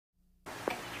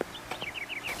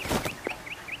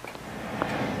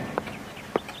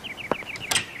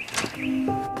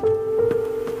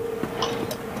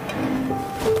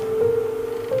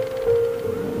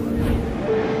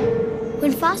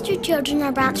foster children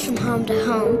are bounced from home to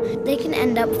home, they can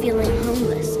end up feeling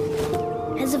homeless.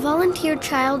 As a volunteer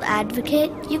child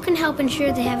advocate, you can help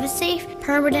ensure they have a safe,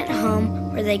 permanent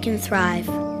home where they can thrive.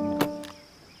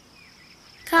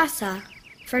 CASA,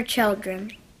 for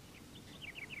children.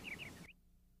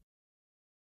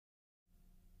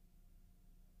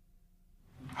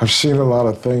 I've seen a lot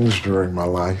of things during my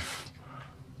life,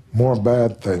 more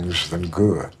bad things than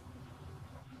good.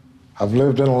 I've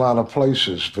lived in a lot of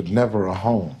places, but never a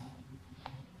home.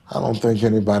 I don't think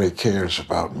anybody cares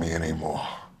about me anymore.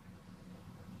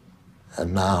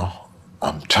 And now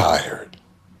I'm tired.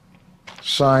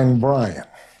 Signed, Brian,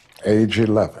 age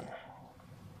 11.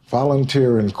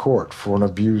 Volunteer in court for an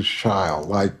abused child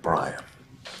like Brian.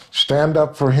 Stand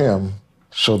up for him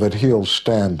so that he'll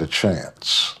stand a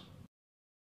chance.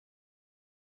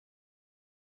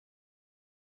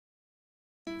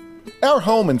 Our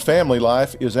home and family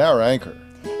life is our anchor.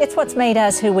 It's what's made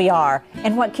us who we are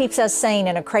and what keeps us sane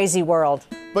in a crazy world.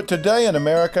 But today in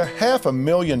America,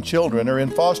 500,000 children are in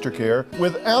foster care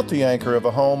without the anchor of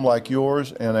a home like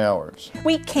yours and ours.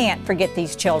 We can't forget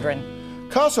these children.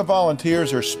 CASA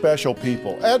volunteers are special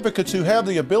people, advocates who have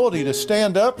the ability to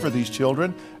stand up for these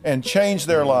children and change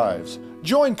their lives.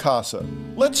 Join CASA.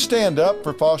 Let's stand up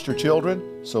for foster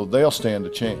children so they'll stand a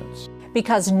chance.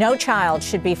 Because no child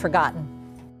should be forgotten.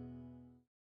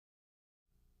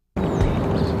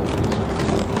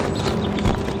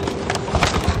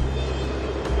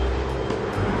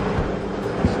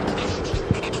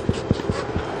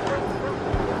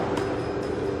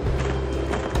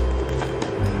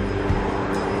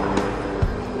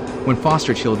 When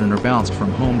foster children are bounced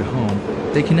from home to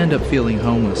home, they can end up feeling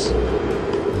homeless.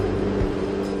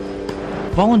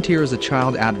 Volunteer as a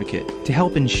child advocate to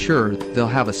help ensure they'll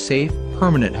have a safe,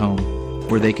 permanent home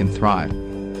where they can thrive.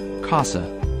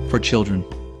 CASA, for children.